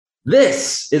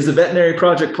This is the Veterinary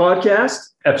Project Podcast,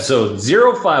 episode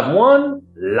 051,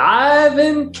 live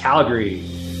in Calgary.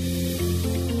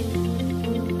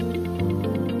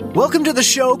 Welcome to the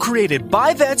show created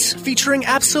by vets featuring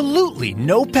absolutely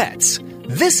no pets.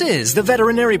 This is the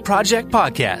Veterinary Project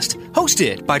Podcast,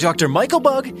 hosted by Dr. Michael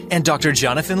Bugg and Dr.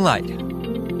 Jonathan Light.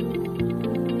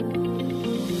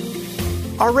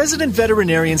 Our resident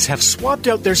veterinarians have swapped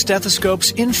out their stethoscopes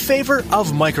in favor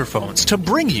of microphones to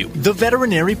bring you the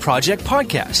Veterinary Project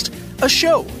Podcast, a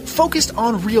show focused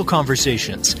on real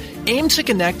conversations, aimed to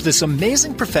connect this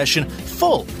amazing profession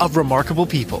full of remarkable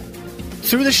people.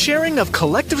 Through the sharing of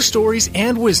collective stories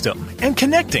and wisdom, and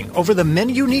connecting over the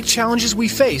many unique challenges we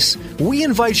face, we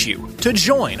invite you to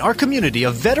join our community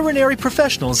of veterinary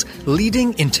professionals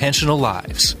leading intentional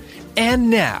lives. And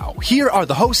now, here are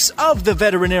the hosts of the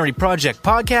Veterinary Project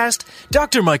Podcast,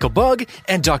 Dr. Michael Bugg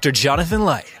and Dr. Jonathan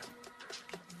Light.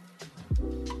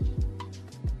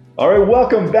 All right,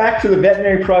 welcome back to the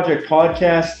Veterinary Project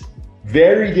Podcast.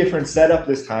 Very different setup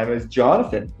this time as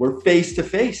Jonathan. We're face to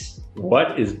face.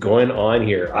 What is going on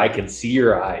here? I can see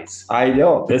your eyes. I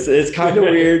know. This is kind of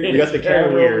weird. You got the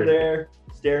camera over there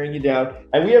staring you down.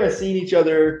 And we haven't seen each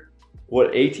other,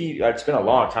 18? It's been a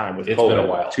long time with It's COVID. been a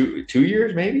while. Two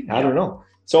years maybe? I don't know.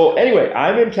 So anyway,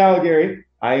 I'm in Calgary.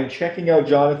 I am checking out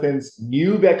Jonathan's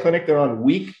new vet clinic. They're on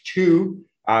week 2.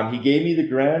 He gave me the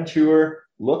grand tour.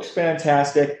 Looks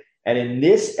fantastic. And in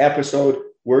this episode,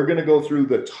 we're going to go through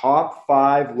the top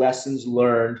 5 lessons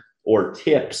learned or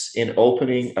tips in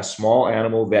opening a small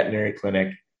animal veterinary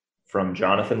clinic from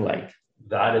Jonathan Light.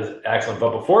 That is excellent.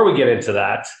 But before we get into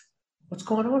that, what's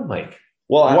going on, Mike?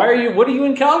 Well, what are you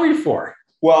in Calgary for?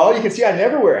 Well, you can see I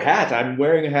never wear a hat. I'm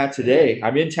wearing a hat today.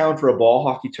 I'm in town for a ball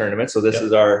hockey tournament. So this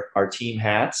is our team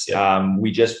hats. Yep.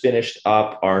 We just finished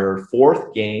up our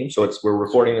 4th game. So we're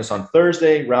recording this on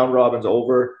Thursday. Round robin's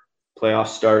over. Playoffs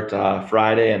start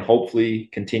Friday and hopefully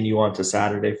continue on to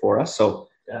Saturday for us. So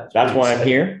that's why I'm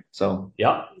here. So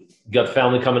yeah, you got the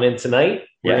family coming in tonight.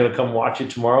 We're going to come watch it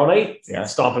tomorrow night. Yeah.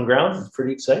 Stomping Grounds. It's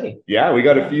pretty exciting. Yeah, we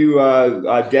got a few.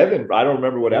 Devin, I don't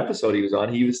remember what episode he was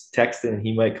on. He was texting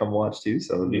he might come watch too.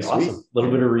 So it'll be awesome. Sweet. A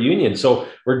little bit of reunion. So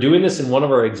we're doing this in one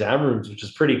of our exam rooms, which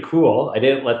is pretty cool. I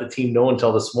didn't let the team know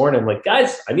until this morning. I'm like,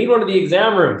 guys, I need one of the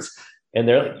exam rooms. And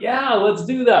they're like, yeah, let's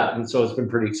do that. And so it's been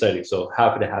pretty exciting. So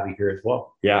happy to have you here as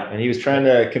well. Yeah. And he was trying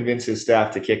to convince his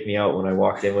staff to kick me out when I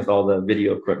walked in with all the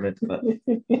video equipment, but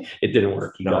it didn't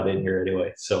work. He got in here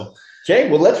anyway. So, okay,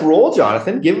 well, let's roll,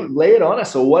 Jonathan. Lay it on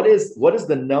us. So what is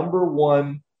the number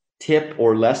one tip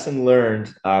or lesson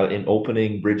learned in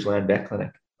opening Bridgeland Vet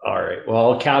Clinic? All right.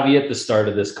 Well, I'll caveat the start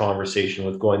of this conversation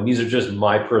with going, these are just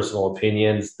my personal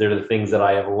opinions. They're the things that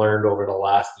I have learned over the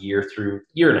last year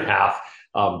and a half.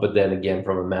 But then again,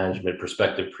 from a management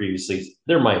perspective previously,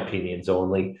 they're my opinions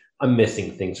only. I'm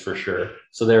missing things for sure.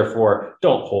 So therefore,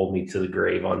 don't hold me to the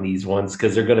grave on these ones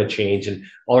because they're going to change. And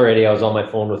already I was on my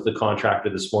phone with the contractor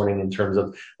this morning in terms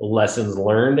of lessons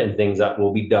learned and things that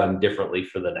will be done differently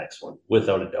for the next one,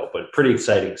 without a doubt, but pretty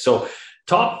exciting. So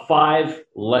top 5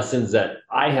 lessons that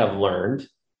I have learned.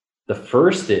 The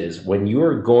first is when you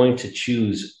are going to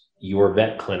choose your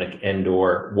vet clinic and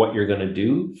or what you're going to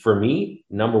do, for me,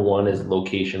 number 1 is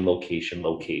location.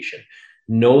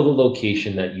 Know the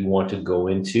location that you want to go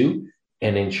into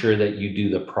and ensure that you do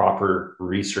the proper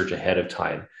research ahead of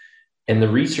time. And the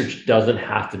research doesn't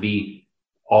have to be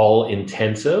all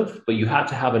intensive, but you have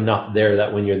to have enough there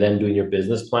that when you're then doing your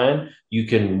business plan, you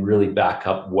can really back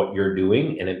up what you're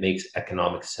doing and it makes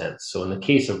economic sense. So in the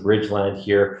case of Bridgeland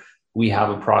here, we have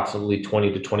approximately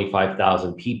 20 to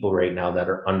 25,000 people right now that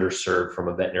are underserved from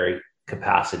a veterinary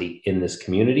capacity in this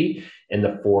community and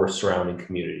the 4 surrounding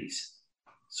communities.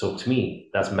 So to me,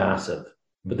 that's massive.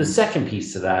 But the second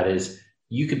piece to that is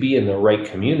you could be in the right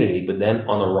community, but then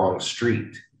on the wrong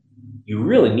street. You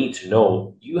really need to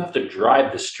know, you have to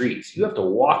drive the streets. You have to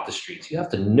walk the streets. You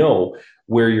have to know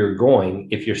where you're going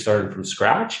if you're starting from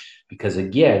scratch, because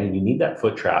again, you need that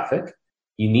foot traffic.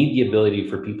 You need the ability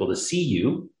for people to see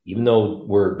you, even though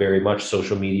we're very much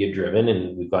social media driven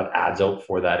and we've got ads out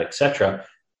for that, etc.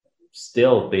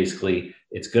 Still, basically,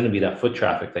 it's going to be that foot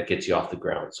traffic that gets you off the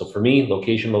ground. So for me,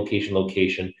 location,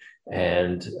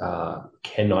 and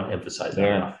cannot emphasize that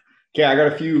enough. Okay, I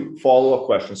got a few follow-up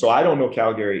questions. So I don't know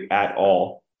Calgary at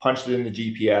all. Punched it in the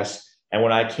GPS. And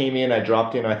when I came in, I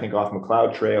dropped in, I think, off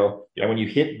McLeod Trail. Yep. And when you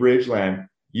hit Bridgeland,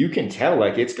 you can tell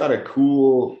like it's got a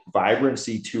cool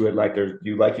vibrancy to it. Like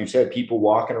like you said, people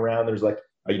walking around. There's like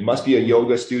it must be a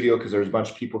yoga studio because there's a bunch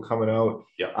of people coming out.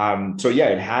 Yeah. So yeah,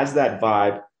 it has that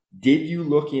vibe. Did you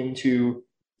look into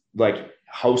like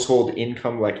household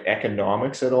income, like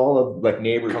economics at all of like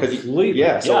neighbors? Completely.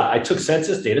 Yeah. I took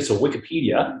census data. So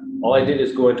Wikipedia, all I did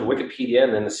is go into Wikipedia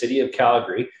and then the city of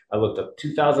Calgary. I looked up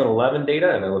 2011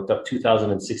 data and I looked up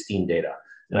 2016 data.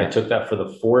 And I took that for the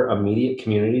 4 immediate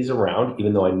communities around,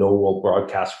 even though I know we'll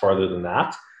broadcast farther than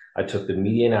that. I took the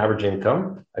median average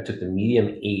income, I took the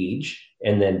median age,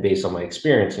 and then based on my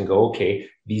experience and go, okay,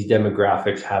 these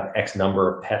demographics have X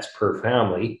number of pets per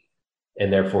family.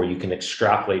 And therefore you can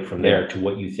extrapolate from there to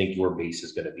what you think your base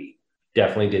is going to be.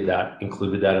 Definitely did that,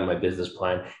 included that in my business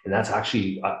plan. And that's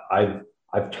actually,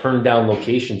 I've turned down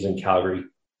locations in Calgary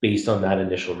based on that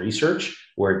initial research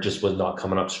where it just was not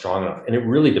coming up strong enough. And it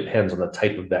really depends on the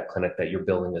type of vet clinic that you're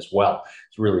building as well.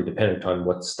 It's really dependent on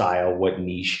what style, what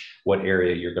niche, what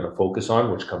area you're going to focus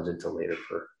on, which comes into later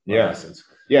for lessons.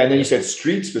 Yeah. And then you said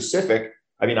street specific.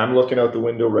 I mean, I'm looking out the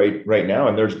window right now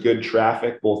and there's good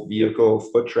traffic, both vehicle,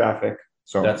 foot traffic.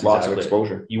 So that's lots of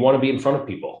exposure. You want to be in front of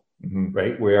people,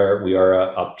 right? We are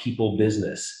a people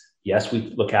business. Yes,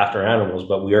 we look after animals,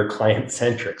 but we are client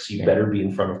centric. So you better be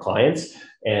in front of clients.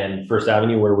 And First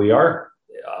Avenue, where we are,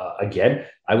 again,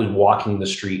 I was walking the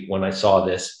street when I saw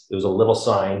this. There was a little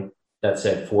sign that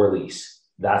said for lease.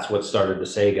 That's what started the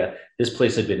saga. This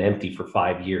place had been empty for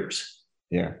 5 years.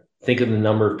 Yeah. Think of the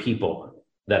number of people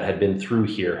that had been through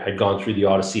here, had gone through the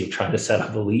odyssey of trying to set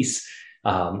up a lease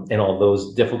and all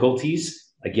those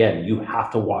difficulties. Again, you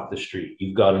have to walk the street.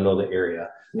 You've got to know the area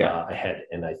ahead.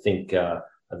 And I think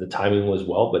the timing was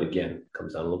well, but again, it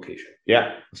comes down to location.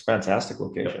 Yeah, it's a fantastic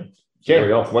location. Yep. Okay, there we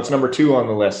go. What's number 2 on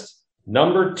the list?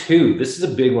 Number 2, this is a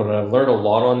big one, and I've learned a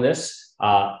lot on this,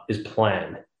 is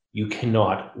plan. You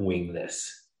cannot wing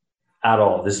this at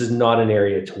all. This is not an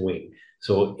area to wing.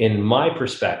 So in my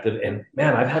perspective, and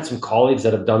man, I've had some colleagues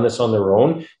that have done this on their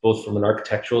own, both from an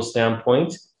architectural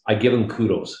standpoint. I give them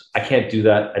kudos. I can't do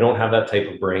that. I don't have that type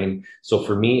of brain. So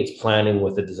for me, it's planning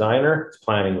with a designer, it's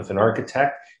planning with an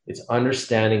architect, it's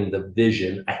understanding the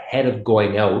vision ahead of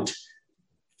going out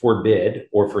for bid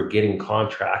or for getting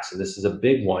contracts. And this is a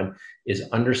big one, is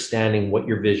understanding what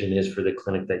your vision is for the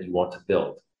clinic that you want to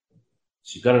build.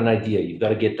 So you've got an idea, you've got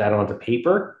to get that onto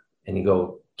paper and you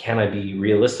go, can I be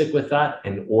realistic with that?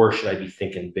 And, or should I be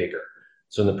thinking bigger?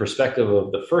 So in the perspective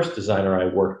of the first designer I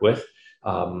worked with,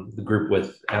 the group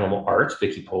with Animal Arts,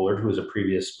 Vicki Pollard, who was a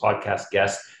previous podcast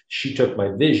guest, she took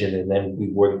my vision and then we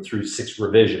went through 6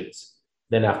 revisions.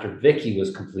 Then after Vicki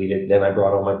was completed, then I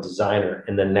brought on my designer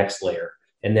and the next layer.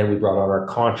 And then we brought on our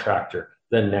contractor,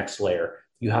 the next layer.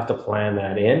 You have to plan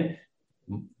that in.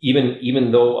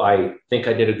 Even though I think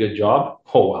I did a good job,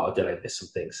 oh wow, did I miss some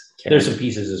things? There's some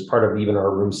pieces as part of even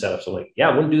our room setups. I'm like, yeah,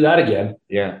 I wouldn't do that again.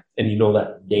 Yeah. And you know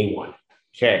that day one.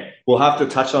 Okay. We'll have to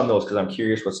touch on those because I'm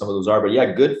curious what some of those are. But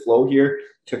yeah, good flow here.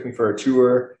 Took me for a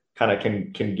tour, kind of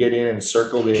can get in and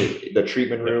circle the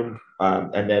treatment room.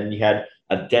 And then you had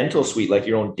a dental suite, like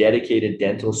your own dedicated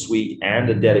dental suite and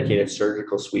a dedicated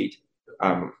surgical suite.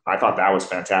 I thought that was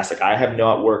fantastic. I have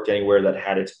not worked anywhere that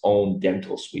had its own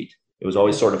dental suite. It was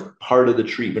always sort of part of the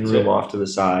treatment room off to the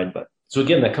side. But so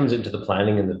again, that comes into the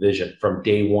planning and the vision from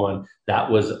day one.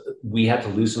 We had to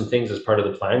lose some things as part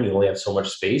of the plan. You only have so much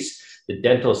space. The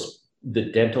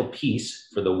dental piece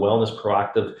for the wellness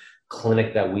proactive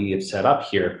clinic that we have set up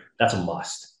here, that's a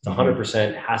must. It's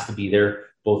 100% has to be there,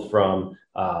 both from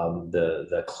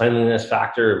the cleanliness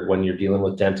factor when you're dealing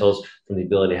with dentals, from the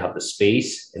ability to have the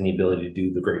space and the ability to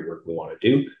do the great work we want to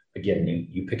do. Again,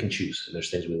 you pick and choose, and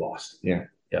there's things we lost. Yeah.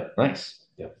 Yeah. Nice.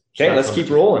 Yeah. Okay, let's keep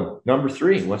rolling. Number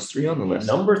 3. What's 3 on the list?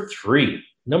 Number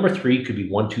three could be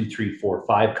 1, 2, 3, 4,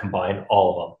 5, combine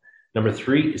all of them. Number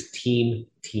 3 is team.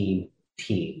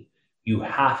 You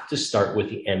have to start with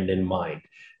the end in mind,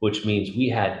 which means we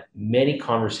had many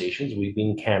conversations, we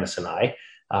being Candace and I,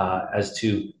 as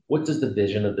to what does the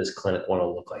vision of this clinic want to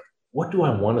look like? What do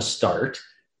I want to start?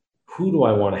 Who do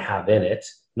I want to have in it?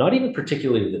 Not even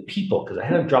particularly the people, because I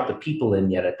hadn't dropped the people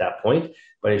in yet at that point,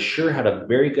 but I sure had a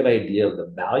very good idea of the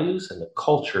values and the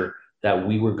culture that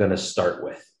we were going to start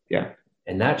with. Yeah.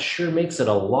 And that sure makes it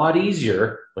a lot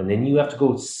easier when then you have to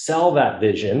go sell that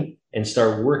vision and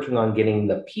start working on getting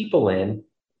the people in.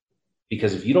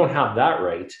 Because if you don't have that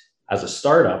right as a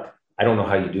startup, I don't know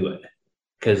how you do it.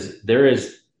 Because there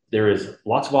is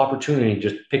lots of opportunity to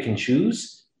just pick and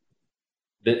choose.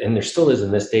 And there still is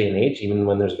in this day and age, even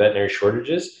when there's veterinary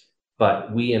shortages.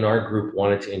 But we in our group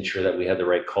wanted to ensure that we had the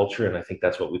right culture. And I think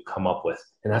that's what we've come up with.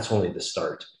 And that's only the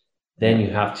start. Then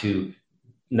you have to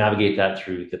navigate that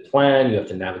through the plan. You have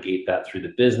to navigate that through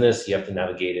the business. You have to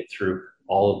navigate it through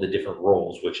all of the different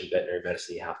roles, which in veterinary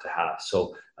medicine you have to have.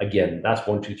 So again, that's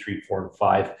 1, 2, 3, 4, and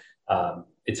 5.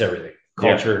 It's everything.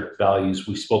 Culture, values.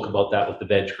 We spoke about that with the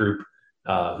veg group.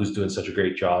 who's doing such a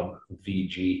great job,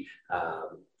 VG.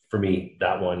 For me,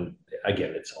 that one,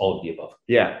 again, it's all of the above.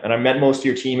 Yeah. And I met most of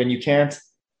your team, and you can't,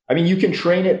 I mean, you can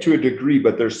train it to a degree,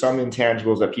 but there's some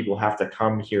intangibles that people have to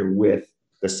come here with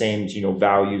the same,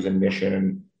 values and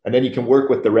mission. And then you can work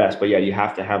with the rest. But yeah, you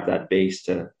have to have that base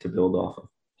to build off of.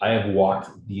 I have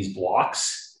walked these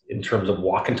blocks in terms of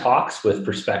walk and talks with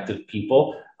prospective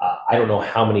people. I don't know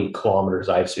how many kilometers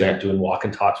I've spent doing walk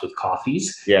and talks with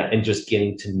coffees and just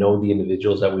getting to know the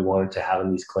individuals that we wanted to have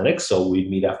in these clinics. So we'd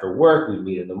meet after work, we'd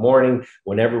meet in the morning,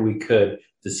 whenever we could,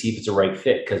 to see if it's a right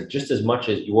fit. Because just as much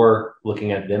as you're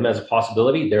looking at them as a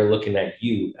possibility, they're looking at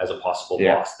you as a possible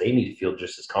boss. They need to feel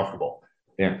just as comfortable.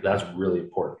 Yeah. That's really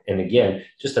important. And again,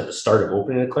 just at the start of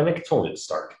opening a clinic, it's only the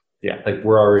start. Yeah. Like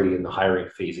we're already in the hiring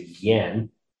phase again,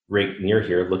 right near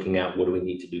here, looking at what do we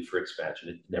need to do for expansion.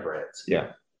 It never ends.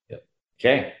 Yeah.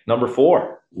 Okay. Number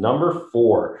 4.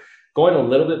 Going a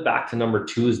little bit back to number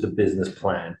 2 is the business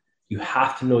plan. You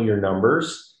have to know your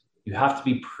numbers. You have to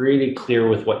be pretty clear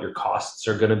with what your costs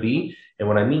are going to be. And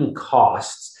when I mean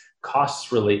costs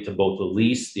relate to both the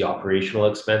lease, the operational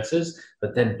expenses,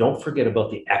 but then don't forget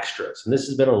about the extras. And this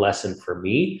has been a lesson for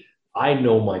me. I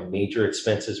know my major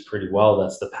expenses pretty well.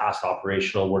 That's the past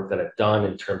operational work that I've done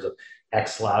in terms of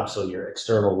X lab. So your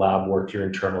external lab work, your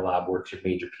internal lab work, your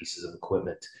major pieces of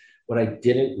equipment. What I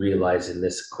didn't realize in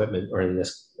this equipment or in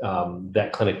this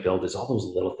vet clinic build is all those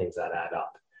little things that add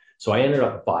up. So I ended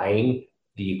up buying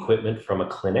the equipment from a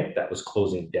clinic that was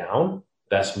closing down.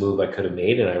 Best move I could have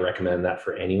made. And I recommend that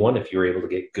for anyone. If you're able to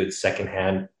get good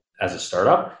secondhand as a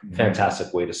startup,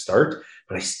 fantastic way to start.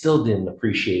 But I still didn't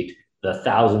appreciate the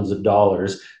thousands of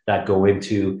dollars that go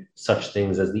into such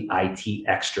things as the IT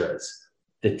extras,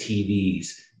 the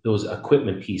TVs, those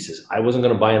equipment pieces. I wasn't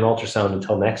going to buy an ultrasound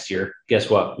until next year. Guess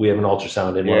what? We have an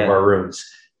ultrasound in one of our rooms.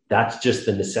 That's just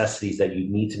the necessities that you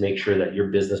need to make sure that your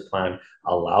business plan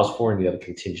allows for, and you have a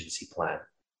contingency plan.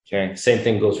 Okay. Same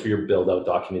thing goes for your build out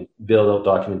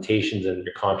documentations and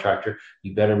your contractor.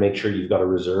 You better make sure you've got a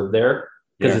reserve there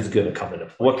because it's going to come into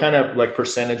play. What kind of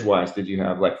percentage wise did you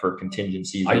have for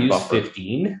contingencies? I use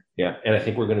 15. Yeah. And I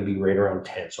think we're going to be right around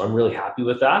 10. So I'm really happy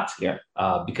with that. Yeah.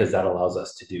 Because that allows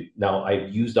us to do. Now I've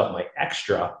used up my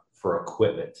extra for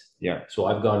equipment. Yeah. So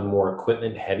I've gone more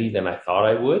equipment heavy than I thought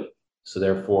I would. So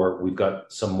therefore we've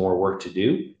got some more work to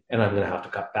do, and I'm going to have to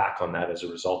cut back on that as a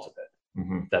result of it.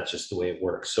 That's just the way it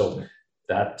works. So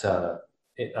that,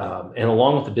 and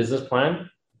along with the business plan,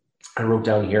 I wrote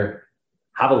down here,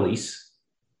 have a lease,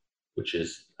 which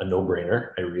is a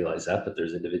no-brainer. I realize that, but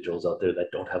there's individuals out there that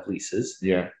don't have leases.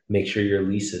 Yeah. Make sure your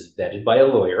lease is vetted by a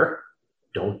lawyer.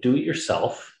 Don't do it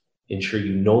yourself. Ensure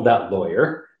you know that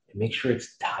lawyer, and make sure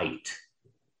it's tight.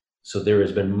 So there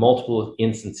has been multiple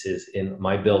instances in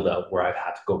my build out where I've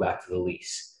had to go back to the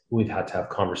lease. We've had to have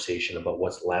conversation about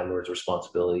what's the landlord's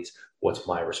responsibilities, what's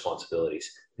my responsibilities.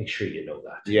 Make sure you know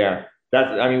that. Yeah.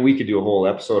 We could do a whole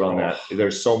episode on that.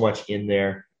 There's so much in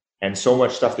there and so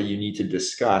much stuff that you need to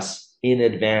discuss in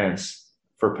advance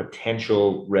for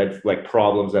potential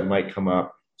problems that might come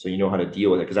up, so you know how to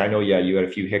deal with it. Because I know, you had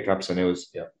a few hiccups, and it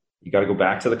was, you got to go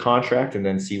back to the contract and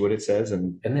then see what it says.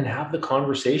 And then have the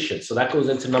conversation. So that goes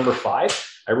into number 5.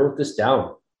 I wrote this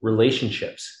down,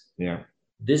 relationships. Yeah.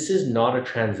 This is not a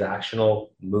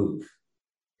transactional move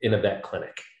in a vet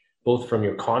clinic, both from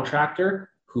your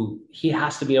contractor, who he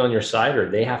has to be on your side, or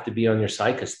they have to be on your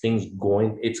side, because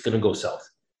it's going to go south.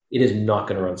 It is not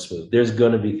going to run smooth. There's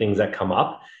going to be things that come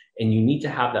up, and you need to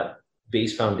have that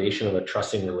base foundation of a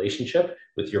trusting relationship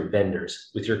with your vendors,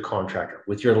 with your contractor,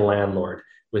 with your landlord,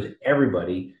 with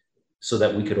everybody, so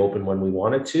that we could open when we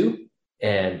wanted to.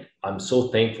 And I'm so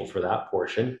thankful for that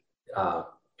portion.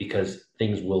 Because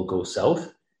things will go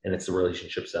south, and it's the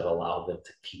relationships that allow them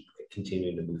to keep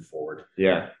continuing to move forward.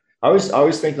 Yeah. I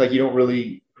always think you don't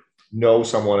really know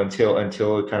someone until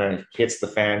it kind of hits the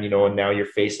fan, and now you're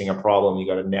facing a problem. You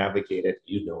got to navigate it.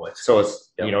 You know it. So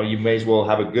it's, you may as well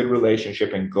have a good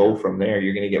relationship and go from there.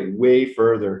 You're going to get way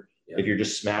further if you're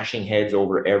just smashing heads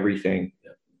over everything.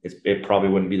 It probably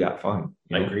wouldn't be that fun.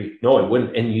 I agree. No, it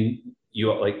wouldn't. And you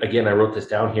again, I wrote this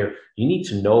down here. You need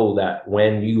to know that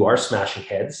when you are smashing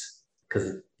heads,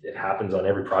 because it happens on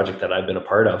every project that I've been a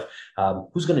part of,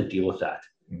 who's going to deal with that?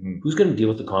 Who's going to deal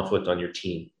with the conflict on your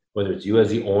team? Whether it's you as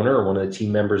the owner or one of the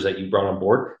team members that you brought on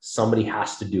board, somebody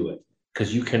has to do it,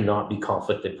 because you cannot be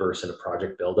conflict adverse in a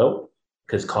project build out,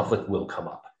 because conflict will come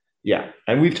up. Yeah.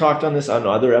 And we've talked on this on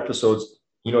other episodes.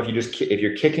 If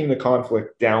you're kicking the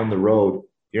conflict down the road,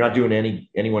 you're not doing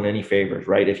anyone any favors,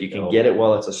 right? If you can get it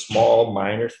while it's a small,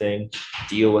 minor thing,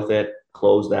 deal with it,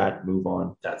 close that, move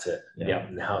on. That's it. Yeah.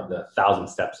 Now the 1,000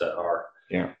 steps that are.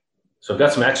 Yeah. So I've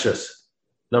got some extras.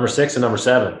 Number 6 and number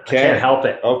 7. Okay. I can't help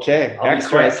it. Okay. I'll be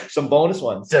Extras, quick. some bonus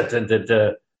ones.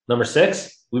 Number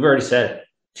 6, we've already said it.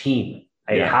 Team.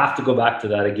 I Yeah. have to go back to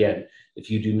that again. If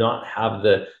you do not have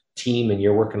the team and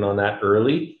you're working on that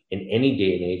early in any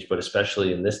day and age, but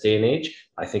especially in this day and age,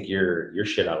 I think you're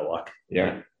shit out of luck.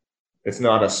 Yeah. It's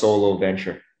not a solo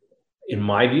venture. In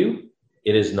my view,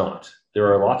 it is not.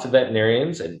 There are lots of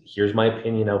veterinarians, and here's my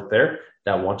opinion out there,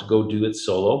 that want to go do it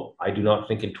solo. I do not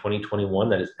think in 2021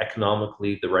 that is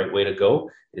economically the right way to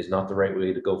go. It is not the right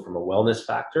way to go from a wellness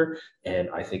factor, and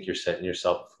I think you're setting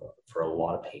yourself for a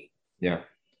lot of pain. Yeah.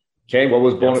 Okay, what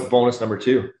was bonus number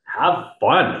 2? Have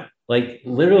fun. Like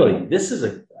literally, this is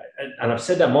and I've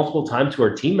said that multiple times to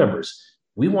our team members.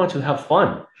 We want to have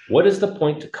fun. What is the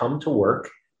point to come to work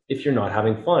if you're not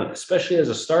having fun, especially as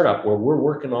a startup where we're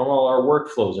working on all our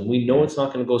workflows and we know it's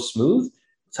not going to go smooth?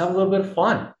 Let's have a little bit of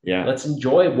fun. Yeah. Let's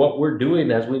enjoy what we're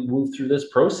doing as we move through this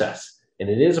process. And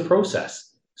it is a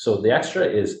process. So the extra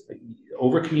is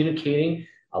over communicating,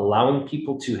 allowing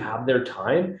people to have their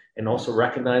time, and also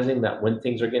recognizing that when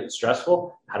things are getting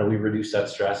stressful, how do we reduce that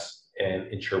stress and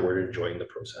ensure we're enjoying the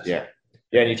process? Yeah.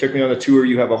 Yeah. And you took me on the tour.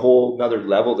 You have a whole nother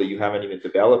level that you haven't even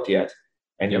developed yet.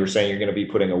 And you were saying you're going to be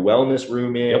putting a wellness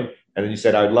room in. Yep. And then you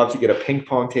said, I'd love to get a ping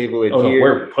pong table in here. No,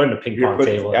 we're putting a ping pong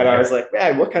table in. And I was like,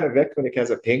 man, what kind of vet clinic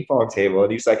has a ping pong table?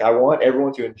 And he's like, I want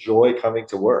everyone to enjoy coming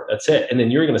to work. That's it. And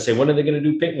then you're going to say, when are they going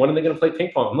to do when are they going to play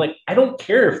ping pong? I'm like, I don't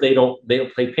care if they don't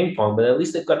play ping pong, but at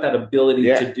least they've got that ability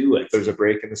to do it. If there's a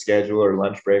break in the schedule or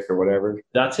lunch break or whatever.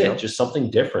 That's it. Just something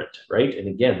different, right? And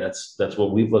again, that's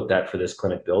what we've looked at for this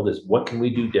clinic build is what can we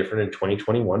do different in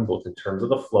 2021, both in terms of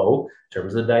the flow, in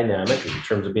terms of the dynamic, in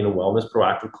terms of being a wellness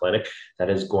proactive clinic that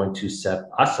is going to set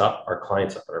us up, our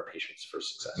clients up, and our patients for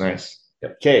success. Nice.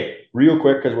 Yep. Okay, real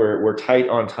quick, because we're tight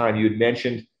on time. You had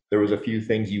mentioned there was a few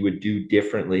things you would do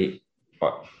differently,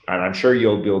 and I'm sure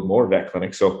you'll build more vet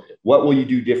clinics. So what will you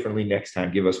do differently next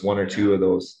time? Give us one or two of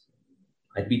those.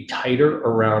 I'd be tighter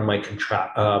around my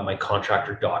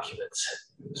contractor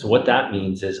documents. So what that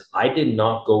means is I did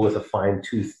not go with a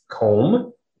fine-tooth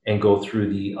comb and go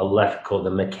through the electrical,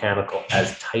 the mechanical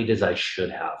as tight as I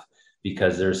should have,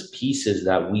 because there's pieces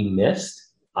that we missed.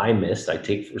 I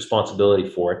take responsibility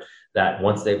for it, that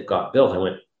once they've got built, I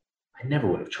went, I never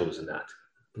would have chosen that.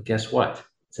 But guess what?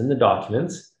 It's in the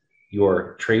documents.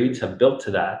 Your trades have built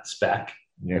to that spec,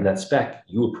 and that spec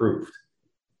you approved.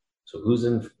 So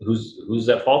who's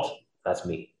at fault? That's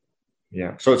me.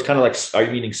 Yeah. So it's kind of like, are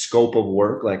you meaning scope of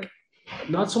work? Like,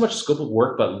 not so much scope of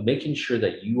work, but making sure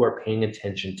that you are paying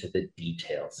attention to the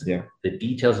details. Yeah. The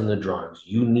details in the drawings.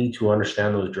 You need to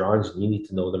understand those drawings and you need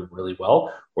to know them really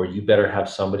well, or you better have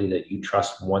somebody that you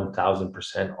trust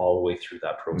 1000% all the way through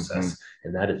that process. Mm-hmm.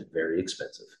 And that is very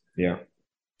expensive. Yeah.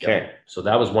 Okay. So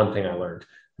that was one thing I learned.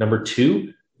 Number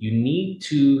 2, you need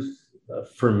to,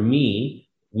 for me,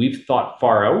 we've thought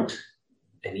far out.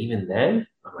 And even then,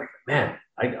 I'm like, man,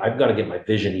 I've got to get my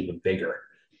vision even bigger,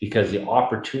 because the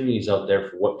opportunities out there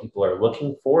for what people are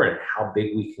looking for and how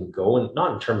big we can go, and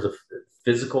not in terms of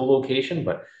physical location,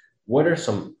 but what are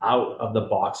some out of the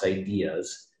box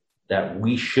ideas that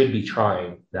we should be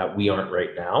trying that we aren't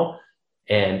right now?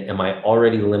 And am I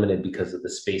already limited because of the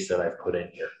space that I've put in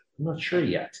here? I'm not sure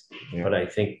yet, but I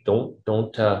think don't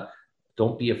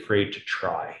be afraid to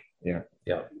try. Yeah.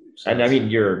 Yeah. So and I mean,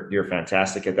 you're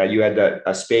fantastic at that. You had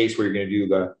a space where you're going to do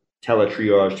the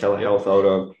teletriage, telehealth out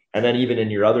of, and then even in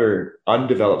your other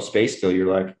undeveloped space still,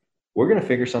 you're like, we're going to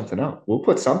figure something out. We'll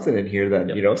put something in here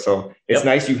that, so it's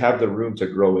nice you have the room to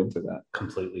grow into that.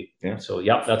 Completely. Yeah. So,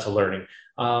 that's a learning.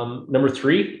 Number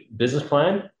 3, business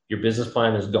plan. Your business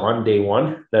plan is gone day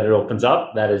one that it opens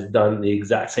up. That has done the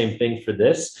exact same thing for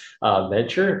this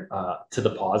venture to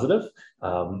the positive.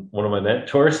 One of my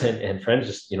mentors and friends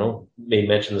just, made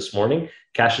mention this morning,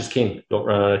 cash is king. Don't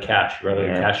run out of cash. Run out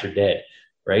of cash, you're dead.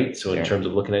 Right. So in terms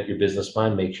of looking at your business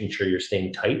plan, making sure you're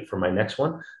staying tight for my next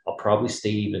one, I'll probably stay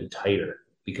even tighter,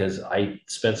 because I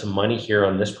spent some money here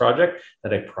on this project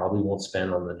that I probably won't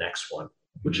spend on the next one,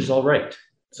 which is all right.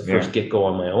 It's the first get-go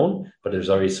on my own, but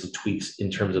there's already some tweaks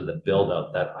in terms of the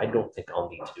build-out that I don't think I'll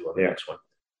need to do on the next one.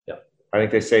 Yeah. I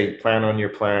think they say plan on your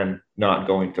plan, not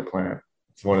going to plan.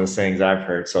 It's one of the sayings I've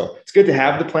heard. So it's good to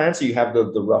have the plan, so you have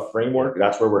the rough framework.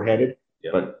 That's where we're headed.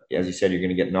 Yeah. But as you said, you're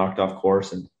going to get knocked off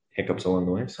course and hiccups along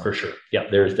the way. So. For sure. Yeah,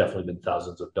 there's definitely been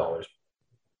thousands of dollars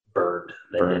burned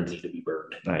that didn't need to be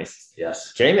burned. Nice.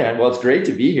 Yes. Okay, man. Well, it's great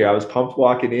to be here. I was pumped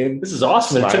walking in. This is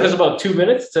awesome. It took us about 2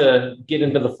 minutes to get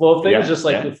into the flow of things, just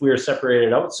like if we were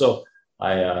separated out. So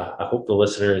I hope the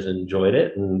listeners enjoyed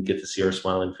it and get to see our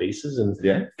smiling faces.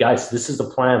 And guys, this is the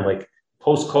plan. Like,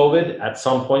 post-COVID, at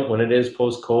some point when it is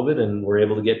post-COVID and we're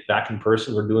able to get back in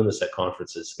person, we're doing this at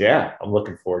conferences. Yeah. I'm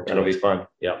looking forward to it. That'll be fun.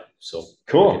 Yeah. So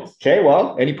cool. Okay.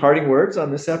 Well, any parting words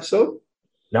on this episode?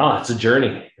 No, it's a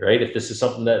journey, right? If this is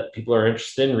something that people are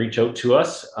interested in, reach out to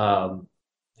us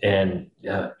and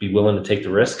be willing to take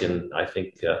the risk. And I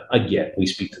think, again, we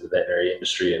speak to the veterinary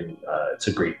industry, and it's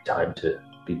a great time to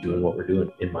be doing what we're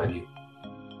doing, in my view.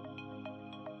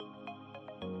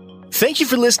 Thank you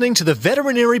for listening to the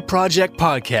Veterinary Project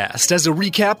Podcast. As a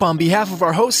recap, on behalf of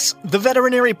our hosts, the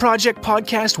Veterinary Project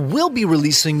Podcast will be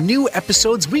releasing new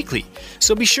episodes weekly.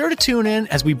 So be sure to tune in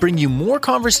as we bring you more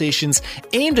conversations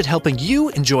aimed at helping you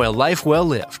enjoy a life well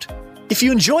lived. If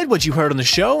you enjoyed what you heard on the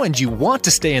show and you want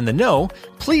to stay in the know,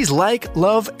 please like,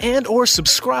 love, and or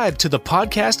subscribe to the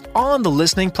podcast on the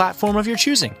listening platform of your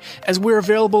choosing, as we're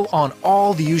available on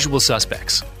all the usual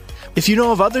suspects. If you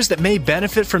know of others that may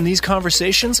benefit from these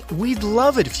conversations, we'd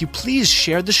love it if you please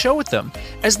share the show with them,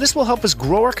 as this will help us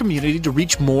grow our community to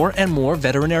reach more and more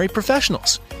veterinary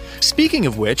professionals. Speaking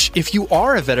of which, if you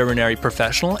are a veterinary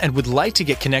professional and would like to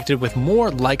get connected with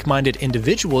more like-minded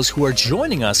individuals who are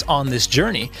joining us on this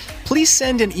journey, please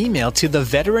send an email to the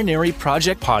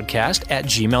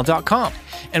veterinaryprojectpodcast@gmail.com,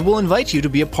 and we'll invite you to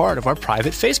be a part of our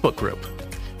private Facebook group.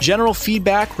 General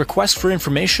feedback, requests for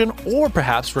information, or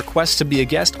perhaps requests to be a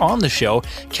guest on the show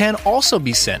can also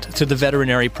be sent to the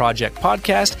Veterinary Project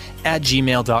Podcast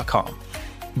 @gmail.com.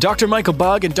 Dr. Michael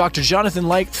Bugg and Dr. Jonathan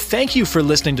Light, thank you for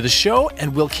listening to the show,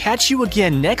 and we'll catch you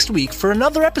again next week for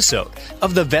another episode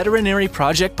of the Veterinary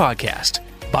Project Podcast.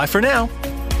 Bye for now.